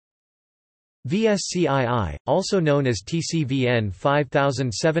VSCII, also known as TCVN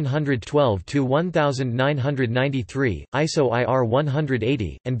 5712-1993, ISO IR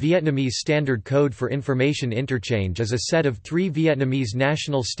 180, and Vietnamese Standard Code for Information Interchange is a set of 3 Vietnamese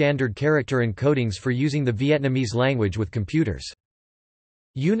national standard character encodings for using the Vietnamese language with computers.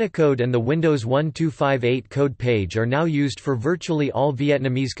 Unicode and the Windows 1258 code page are now used for virtually all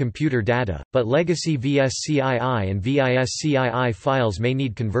Vietnamese computer data, but legacy VSCII and VISCII files may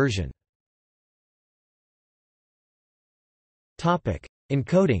need conversion.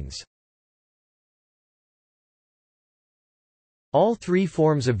 Encodings. All 3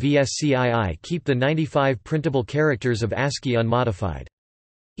 forms of VSCII keep the 95 printable characters of ASCII unmodified.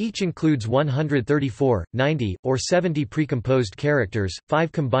 Each includes 134, 90, or 70 precomposed characters,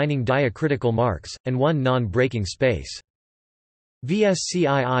 5 combining diacritical marks, and 1 non-breaking space.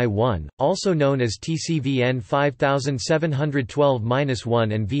 VSCII-1, also known as TCVN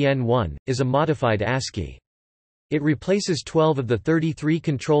 5712-1 and VN1, is a modified ASCII. It replaces 12 of the 33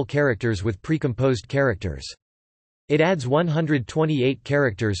 control characters with precomposed characters. It adds 128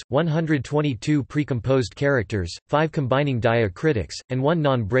 characters, 122 precomposed characters, 5 combining diacritics, and 1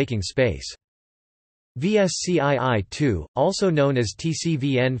 non-breaking space. VSCII-2, also known as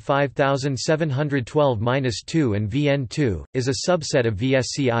TCVN 5712-2 and VN2, is a subset of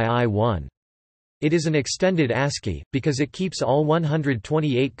VSCII-1. It is an extended ASCII, because it keeps all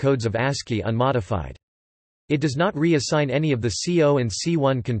 128 codes of ASCII unmodified. It does not reassign any of the C0 and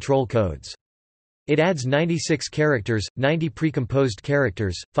C1 control codes. It adds 96 characters, 90 precomposed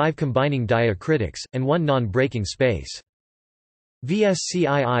characters, 5 combining diacritics, and 1 non-breaking space.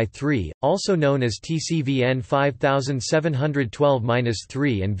 VSCII-3, also known as TCVN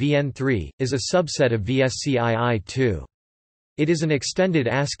 5712-3 and VN3, is a subset of VSCII-2. It is an extended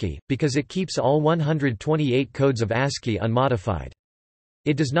ASCII, because it keeps all 128 codes of ASCII unmodified.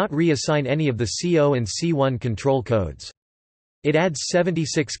 It does not reassign any of the C0 and C1 control codes. It adds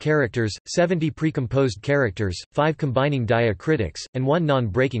 76 characters, 70 precomposed characters, 5 combining diacritics, and 1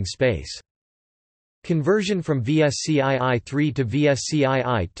 non-breaking space. Conversion from VSCII-3 to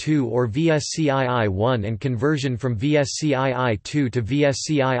VSCII-2 or VSCII-1 and conversion from VSCII-2 to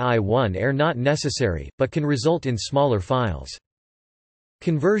VSCII-1 are not necessary, but can result in smaller files.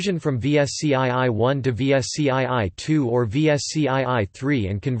 Conversion from VSCII-1 to VSCII-2 or VSCII-3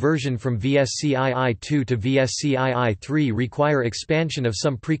 and conversion from VSCII-2 to VSCII-3 require expansion of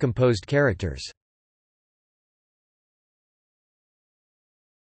some precomposed characters.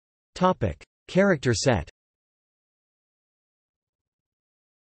 Character set.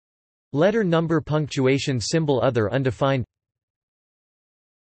 Letter number punctuation symbol other undefined.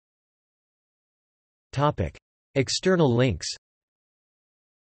 External links.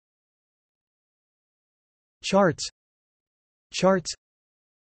 Charts.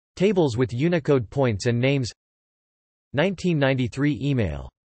 Tables with Unicode points and names. 1993 email